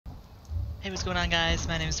Hey, what's going on, guys?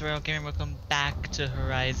 My name is Royal Gamer. Welcome back to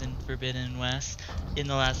Horizon Forbidden West. In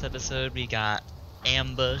the last episode, we got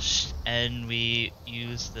ambushed and we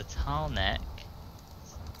used the tall neck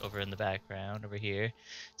over in the background over here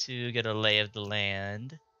to get a lay of the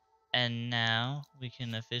land. And now we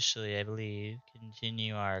can officially, I believe,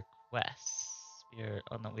 continue our quests. We are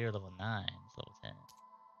level 9, it's level 10.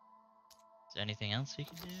 Is there anything else we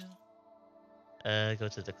can do? Go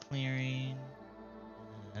to the clearing.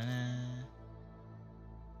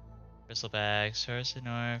 Bristleback, Source to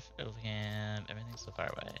North, Oval Camp, everything's so far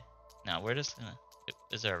away. No, we're just gonna...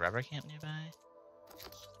 Is there a rubber camp nearby?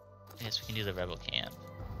 Yes, we can do the rebel camp.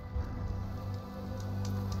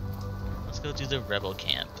 Let's go do the rebel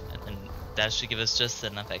camp, and then that should give us just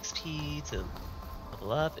enough XP to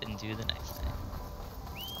level up and do the next thing.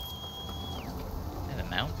 I have a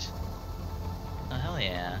mount? Oh, hell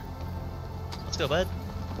yeah. Let's go, bud.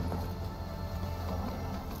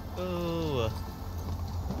 Oh.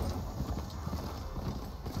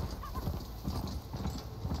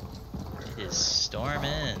 It is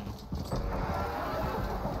storming.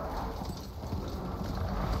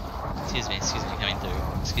 Excuse me, coming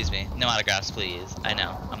through. Excuse me. No autographs, please. I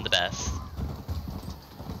know, I'm the best.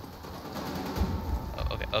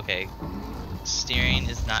 Oh, okay. Steering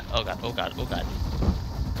is not. Oh god.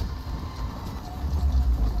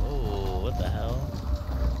 Oh, what the hell?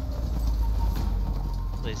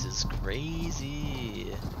 This place is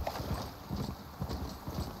crazy.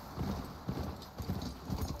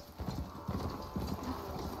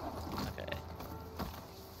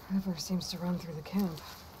 River seems to run through the camp.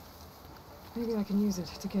 Maybe I can use it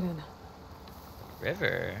to get in.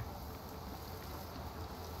 River?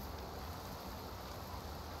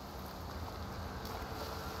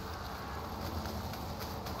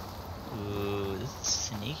 Ooh, this is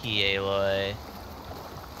sneaky, Aloy.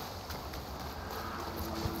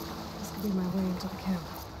 This could be my way into the camp.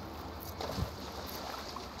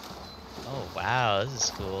 Oh wow, this is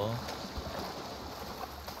cool.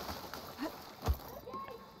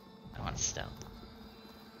 Stealth.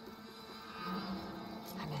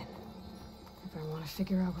 I'm in. If I want to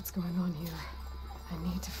figure out what's going on here, I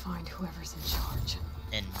need to find whoever's in charge.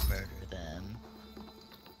 And murder them.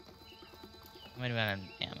 How many about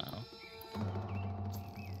ammo?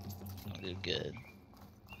 I'll do good.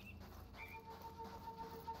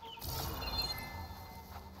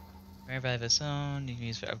 Revive a zone, you can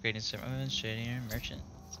use for upgrading certain weapons, trading or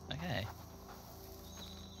merchants. Okay.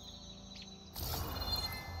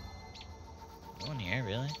 One here,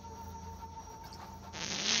 really?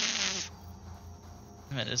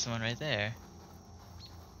 I bet there's one right there.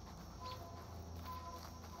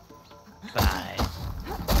 Bye.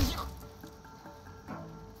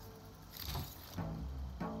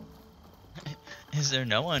 Is there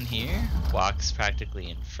no one here? Walks practically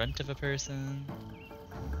in front of a person.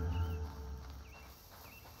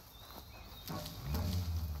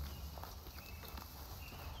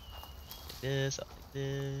 Like this, I'll take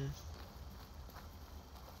this.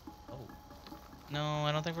 No,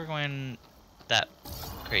 I don't think we're going that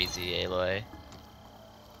crazy, Aloy.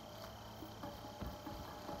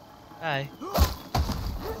 Bye.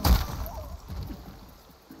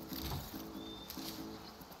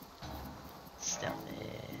 Stealthy.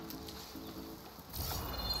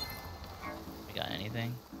 We got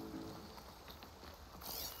anything?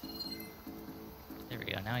 There we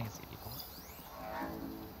go, now I can see people.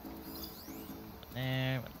 One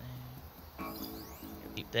there, one there.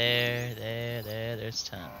 Keep there's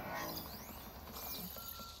tons.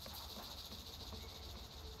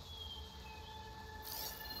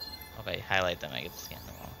 If I highlight them, I get to scan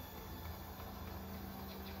them all.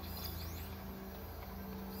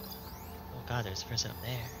 Oh god, there's a person up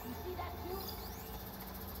there.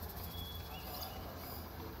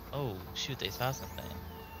 Oh shoot, they saw something.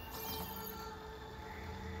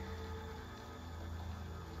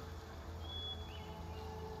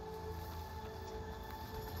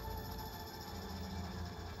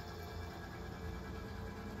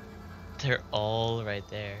 They're all right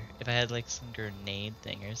there. If I had like some grenade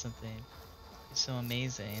thing or something, it's so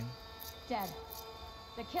amazing. Dead.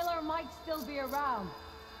 The killer might still be around.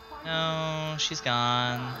 No, she's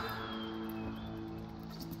gone.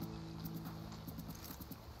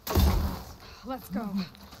 Let's go.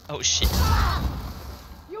 Oh shit.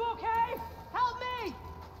 You okay? Help me!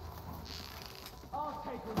 I'll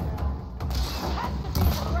take her down. Has to be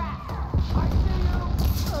a rat. I see you.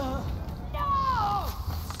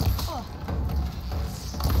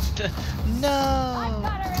 No! I've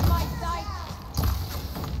got her in my sight.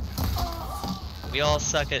 We all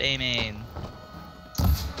suck at aiming.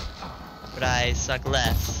 But I suck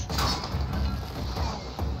less.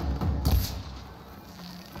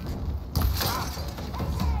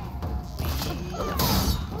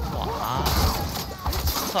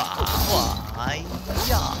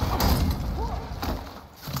 Hi-ya!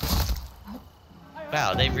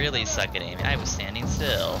 Wow, they really suck at aiming. I was standing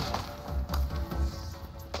still.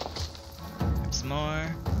 Some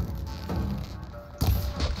more.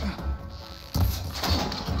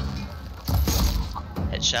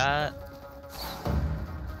 Headshot.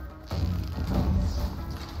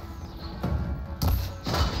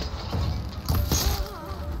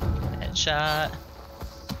 Headshot.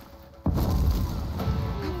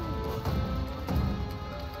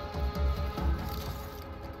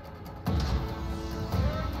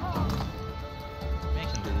 I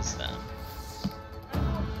can lose them.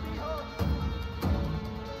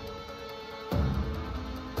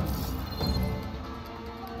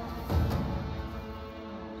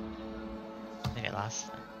 I think I lost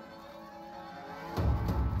them.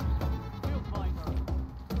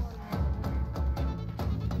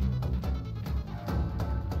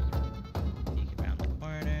 Peek around the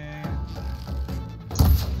corner.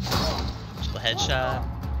 Triple headshot.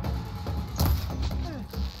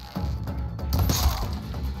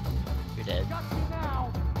 You're dead. Got you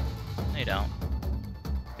now. No, you don't.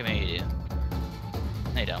 Come here, you do.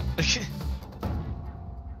 No, you don't.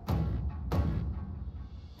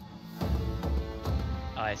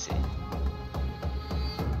 Oh, I see. I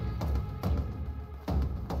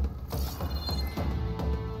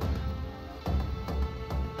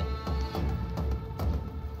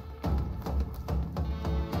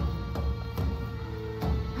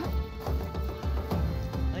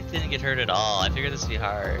like didn't get hurt at all. I figured this would be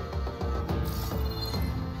hard.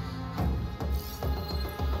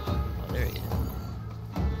 Oh, there he is.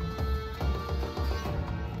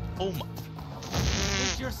 Oh my.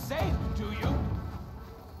 Think you're safe, do you?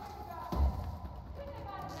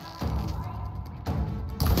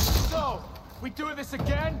 So, we do this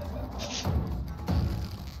again?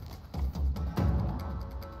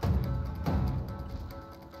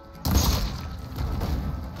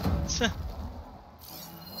 Is that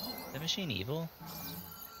machine evil? I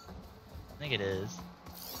think it is.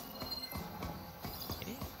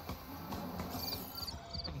 Maybe?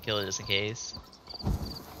 I can kill it just in case. Oh,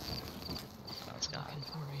 it's gone. Looking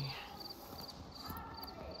for me.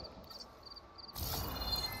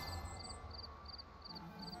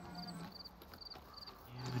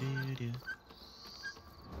 Doo-doo-doo.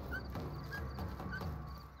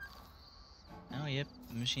 Oh, yep,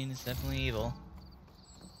 the machine is definitely evil.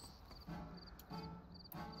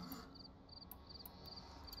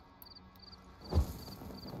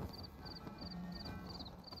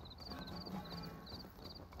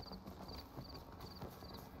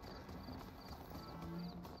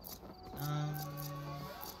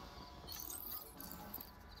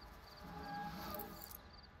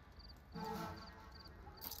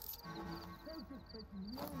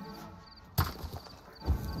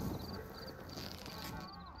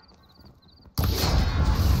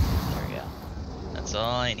 There we go. That's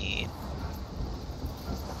all I need.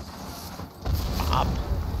 Pop.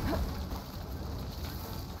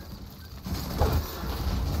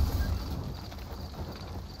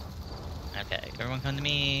 Okay, everyone come to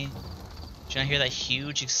me. Did you not hear that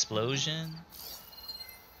huge explosion?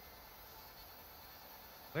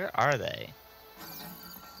 Where are they?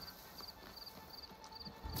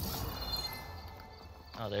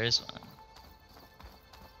 Oh, there is one.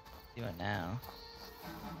 See one now.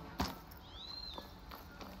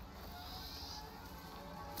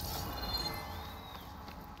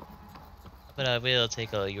 But I will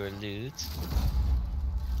take all your loot.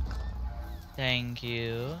 Thank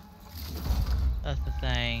you.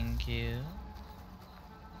 Thank you.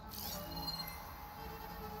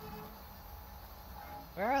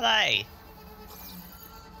 Where are they?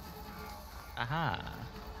 Aha.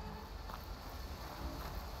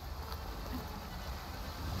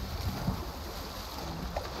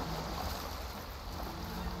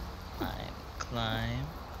 Climb.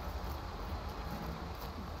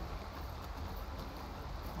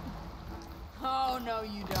 Oh, no,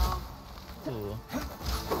 you don't. Ooh.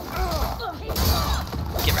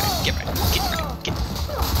 Get right, get right, get right, get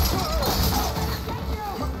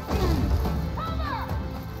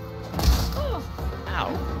Ow.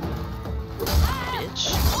 Bitch.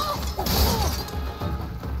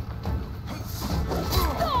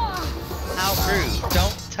 How rude.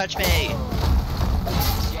 Don't touch me.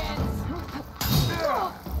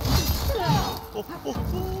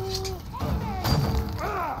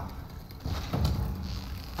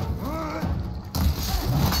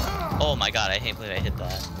 Oh my god, I can't believe I hit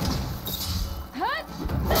that.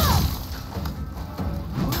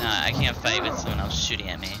 Nah, I can't fight with someone else shooting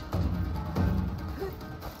at me.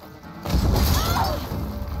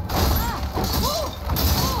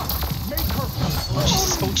 Make her Oh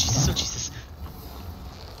Jesus, oh Jesus, oh Jesus.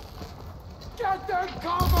 Get their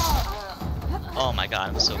cover! Oh my god,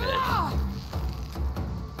 I'm so good.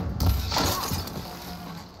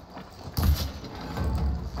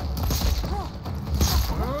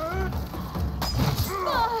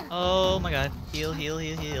 Oh my god. Heal, heal,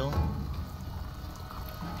 heal, heal.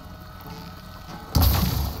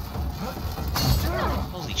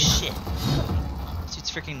 Holy shit. This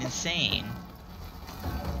dude's freaking insane.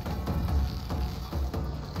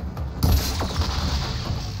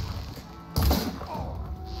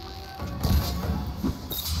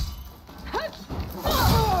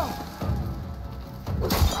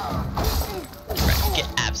 Right, get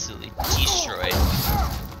absolutely destroyed.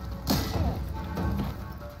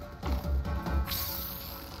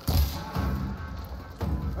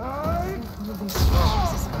 One of these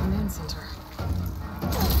structures is a command center.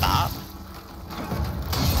 Bop.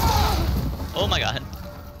 Oh my god.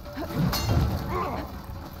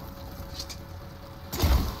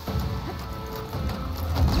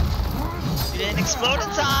 You didn't explode in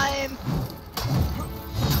time!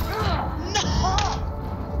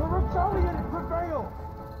 The rebellion prevailed!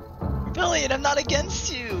 Rebellion, I'm not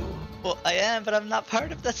against you! Well, I am, but I'm not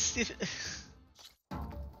part of that stupid...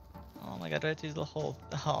 Oh my god, do I do the whole...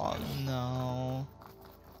 Oh no.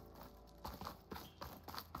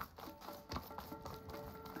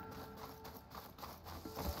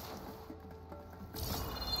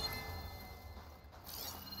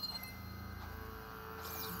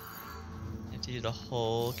 I have to do the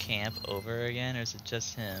whole camp over again, or is it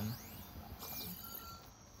just him? I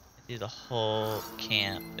have to do the whole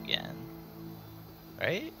camp again.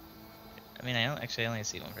 Right? I mean, I don't actually only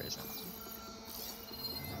see one person.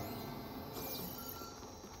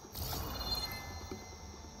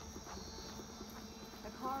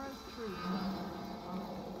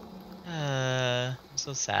 I'm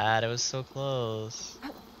so sad. I was so close.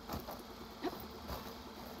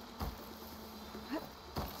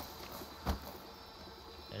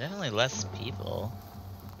 There are definitely less people.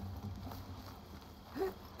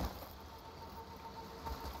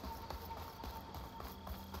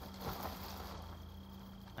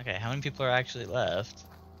 Okay, how many people are actually left?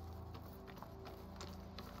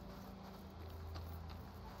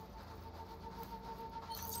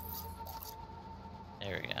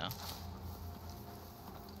 There we go.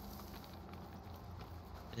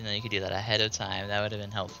 I didn't know you could do that ahead of time. That would have been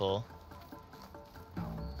helpful.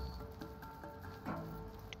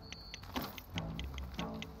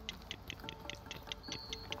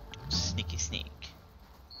 Sneaky sneak.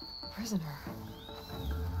 Prisoner.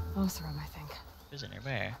 Oseram, I think. Prisoner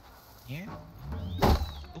where? Here?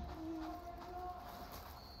 Ooh.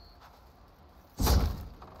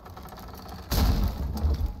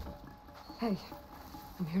 Hey,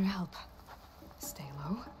 I'm here to help. Stay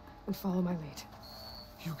low and follow my lead.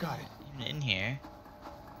 You got it. Even in here?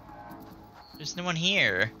 There's no one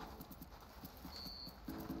here.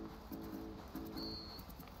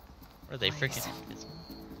 Or are they freaking invisible?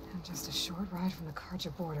 And just a short ride from the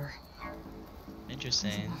Karja border. There's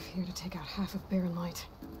Interesting. enough here to take out half of Barren Light.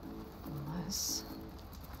 Unless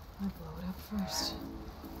I blow it up first.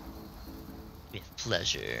 With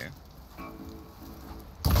pleasure.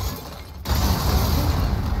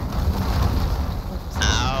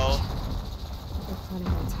 Ow. They're planning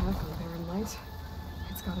an attack on Barren Light.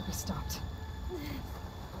 It's gotta be stopped.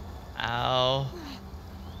 Ow.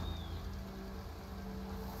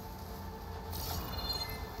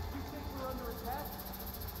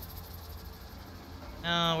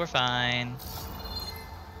 No, we're fine.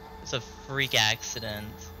 It's a freak accident.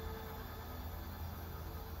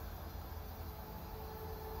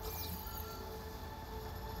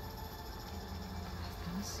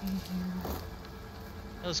 Gonna see here.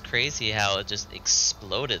 That was crazy how it just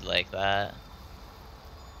exploded like that.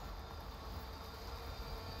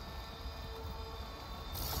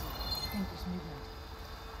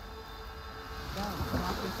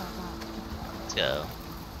 Let's go.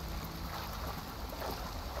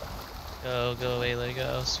 Go away, let it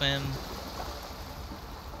go. Swim.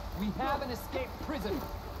 We have an escaped prisoner.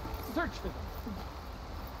 Search for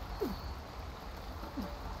them.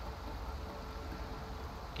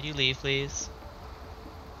 Can you leave, please?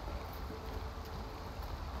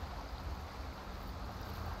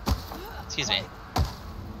 Excuse me.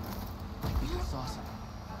 You saw something.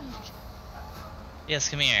 Yes,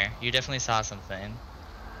 come here. You definitely saw something.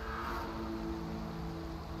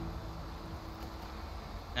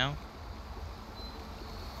 No?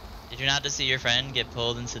 Did you not just see your friend get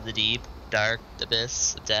pulled into the deep, dark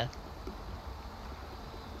abyss of death?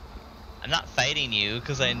 I'm not fighting you,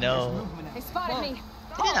 because I know. They spotted me.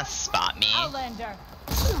 They did not spot me. Outlander.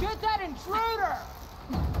 Get that intruder!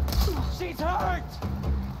 She's hurt!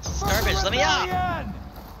 This is garbage, let me out!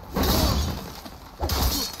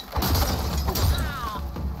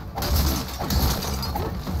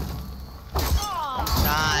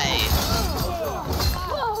 Die!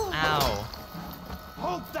 Ow.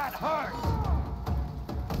 Hope that hurt!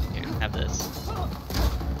 Here, have this.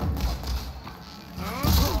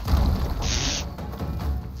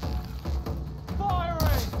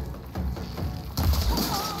 Firing!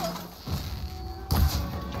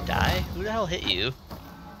 Did you die? Who the hell hit you?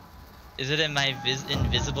 Is it in my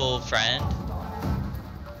invisible friend?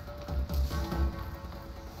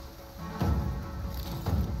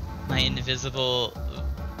 My invisible...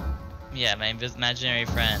 Yeah, my imaginary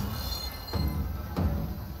friend.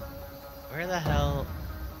 Where the hell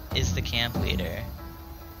is the camp leader?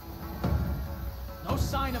 No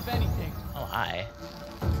sign of anything. Oh, hi.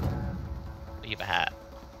 Oh, you have a hat.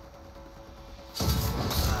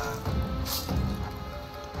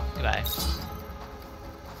 Goodbye.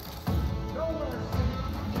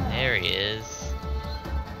 There he is.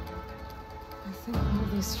 I think one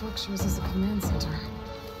of these structures is a command center.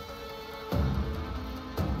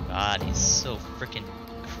 God, he's so freaking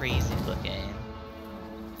crazy looking.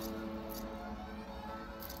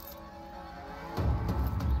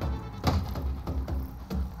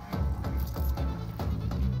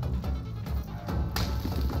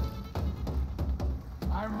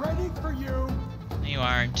 I'm ready for you. No, you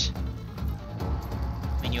aren't.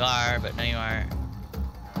 I mean, you are, but no, you aren't.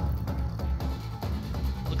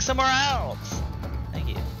 Look somewhere else! Thank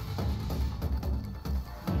you.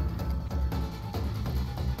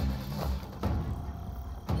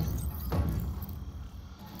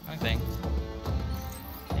 Wrong thing.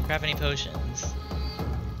 Can't grab any potions.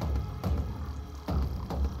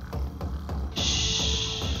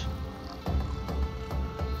 Shh.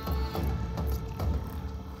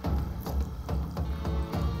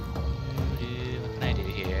 What can I do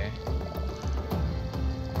here?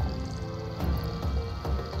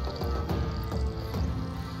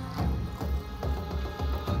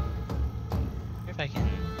 If I can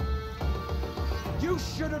You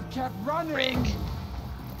should have kept running. break.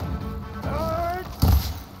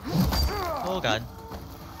 Oh god.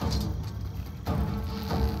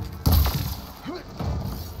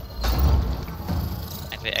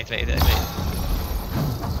 Activate, activate, activate.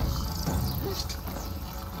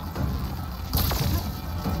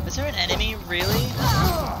 Is there an enemy, really?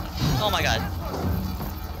 Oh my god.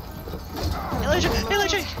 Electric!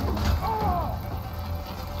 Electric!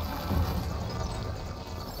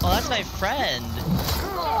 Oh, that's my friend.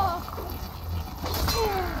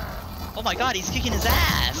 Oh my god, he's kicking his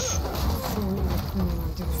ass! So what you're planning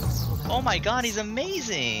on doing this for them. Oh my god, he's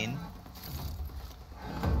amazing!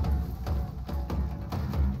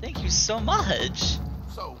 Thank you so much!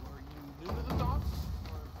 So, are you new to the docks?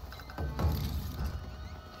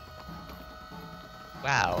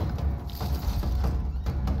 Wow.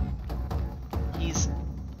 He's...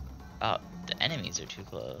 Oh, the enemies are too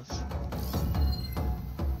close.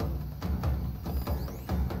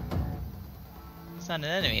 He's not an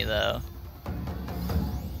enemy, though.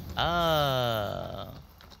 Oh.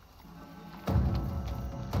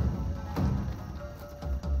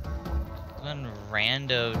 One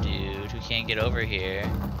rando dude who can't get over here.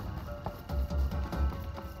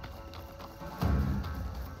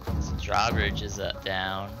 This drawbridge is up,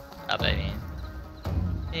 down. Up, I mean.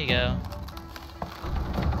 There you go.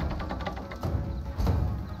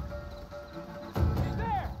 He's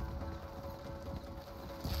there.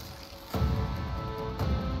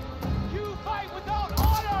 You fight without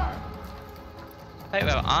honor. Fight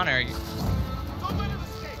about honor. Don't let him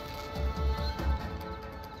escape!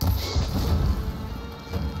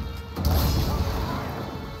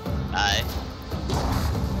 Bye.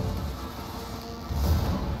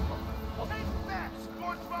 Okay, back,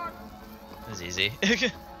 SpongeBob! That was easy.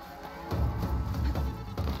 Is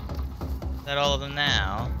that all of them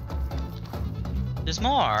now? There's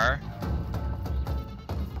more.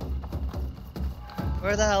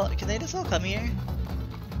 Where the hell? Can they just all come here?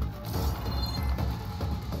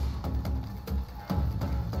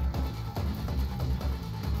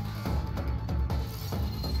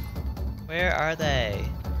 Where are they?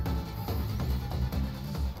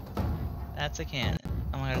 That's a cannon.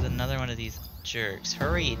 Oh my god, there's another one of these jerks.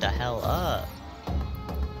 Hurry the hell up.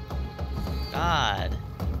 God.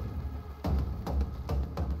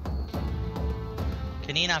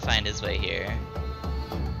 Can he not find his way here?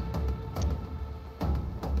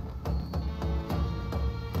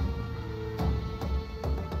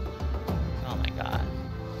 Oh my god.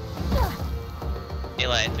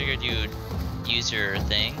 Ayla, I figured you'd use your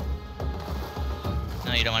thing. No?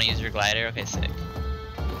 No, you don't want to use your glider? Okay, sick. He's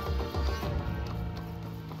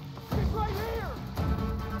right here!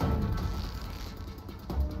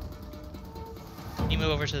 Can you move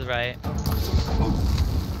over to the right?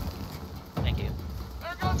 Thank you.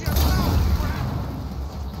 There goes your house!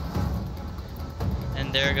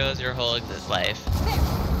 And there goes your whole life.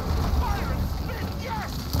 Fire and spin,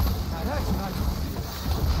 yes! Now that's a nice one.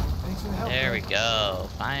 Thanks for the help. There we Dad. go,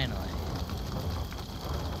 finally.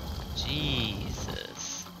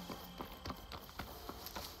 Jesus.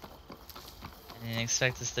 I didn't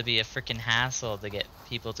expect this to be a freaking hassle to get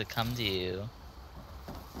people to come to you.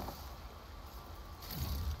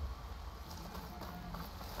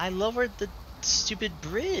 I lowered the stupid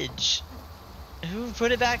bridge. Who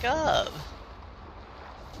put it back up?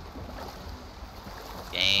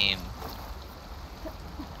 Game.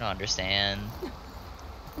 I don't understand.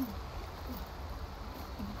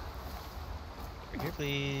 Over here,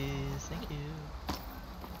 please. Thank you.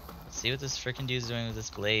 Let's see what this frickin' dude's doing with this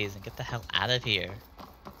blaze and get the hell out of here.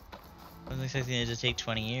 I wasn't expecting it to take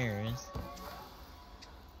 20 years.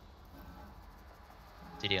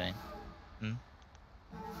 What's he doing? Hmm?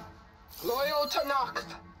 Loyal to Noct,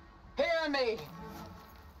 hear me.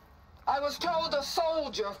 I was told a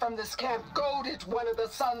soldier from this camp goaded one of the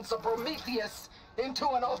sons of Prometheus into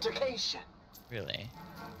an altercation. Really?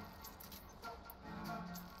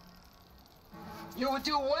 You would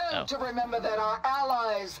do well Oh. to remember that our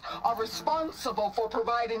allies are responsible for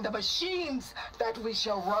providing the machines that we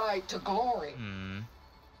shall ride to glory. Hmm.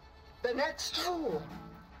 The next fool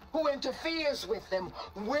who interferes with them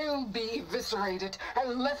will be eviscerated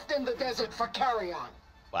and left in the desert for carrion.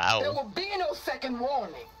 There Wow. will be no second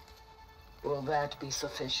warning. Will that be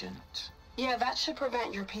sufficient? Yeah, that should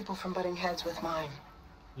prevent your people from butting heads with mine.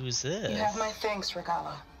 Who's this? You have my thanks,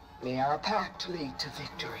 Regala. May our pact lead to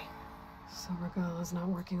victory. So Regala's not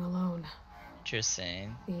working alone.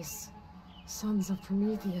 Interesting. These sons of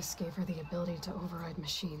Prometheus gave her the ability to override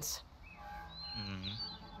machines. Hmm.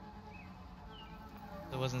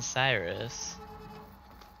 It wasn't Cyrus.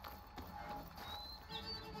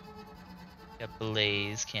 Got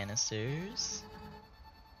blaze canisters.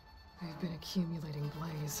 I've been accumulating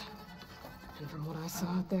blaze. And from what I saw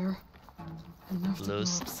out there, enough to blow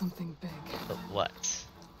Blows- up something big. But what?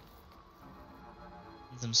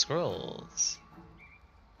 Some scrolls.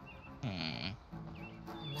 Hmm.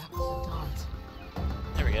 A map of the Daunt.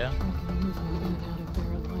 There we go. Tracking movement in and out of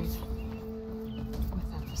barren light.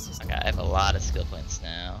 With emphasis. Okay, I have a lot of skill points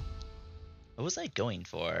now. What was I going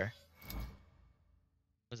for?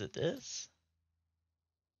 Was it this?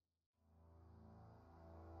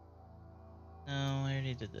 No, I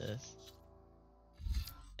already did this.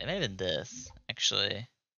 It may have been this, actually.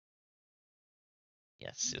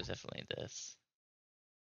 Yes, it was definitely this.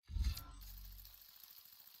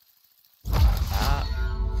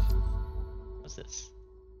 What's this?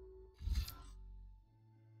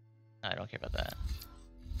 No, I don't care about that.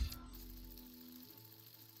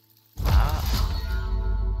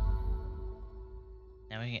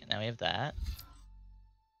 Now we have that.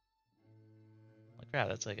 Oh crap,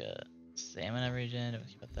 that's like a stamina regen. Don't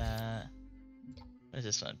care about that. What is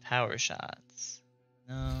this one? Power shots.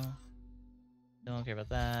 No. Don't care about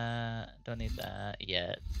that. Don't need that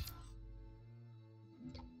yet.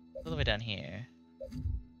 All the way down here.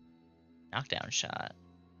 Knockdown shot.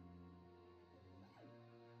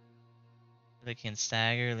 They can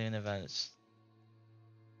stagger, leaving the vibes.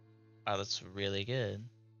 Wow, that's really good.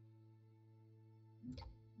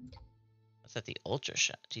 What's that? The ultra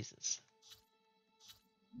shot. Jesus.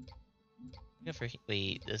 Go for,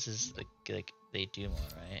 wait, this is like they do more,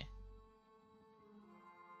 right?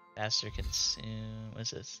 Faster consume.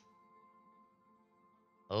 What's this?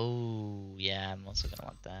 Oh yeah, I'm also gonna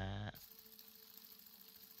want that.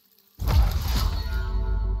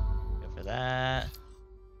 Go for that.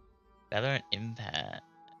 Valor on impact.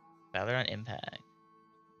 Valor on impact.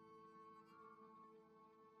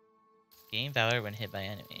 Gain valor when hit by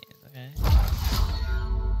enemies. Okay.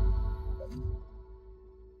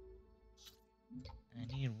 I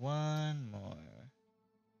need one more.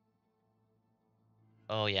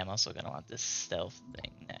 Oh yeah, I'm also gonna want this stealth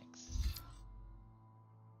thing next.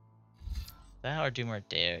 That or do more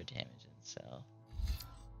dare damage and stealth.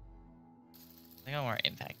 I think I want more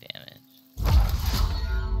impact damage.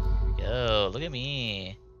 Here we go. Look at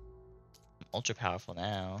me. I'm ultra powerful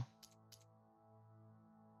now.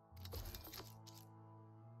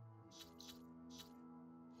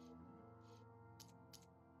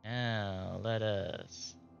 Now let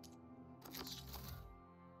us.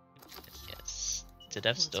 Yes, to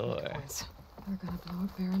death's Let's make door. points. They're gonna blow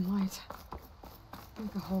up barren light.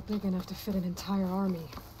 Make a hole big enough to fit an entire army.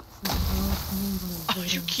 Are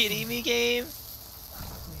you kidding me, game? At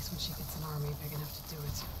least when she gets an army big enough to do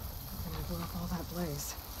it. Then I blow up all that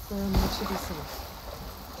blaze. Then that should be safe.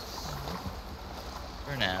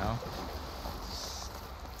 For now.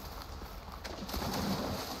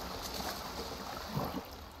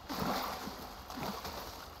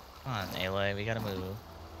 Come on, Aloy, we gotta move.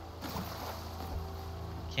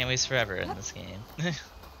 Can't waste forever in this game.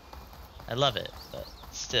 I love it, but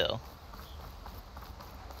still.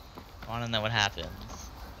 I wanna know what happens.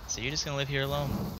 So you're just gonna live here alone?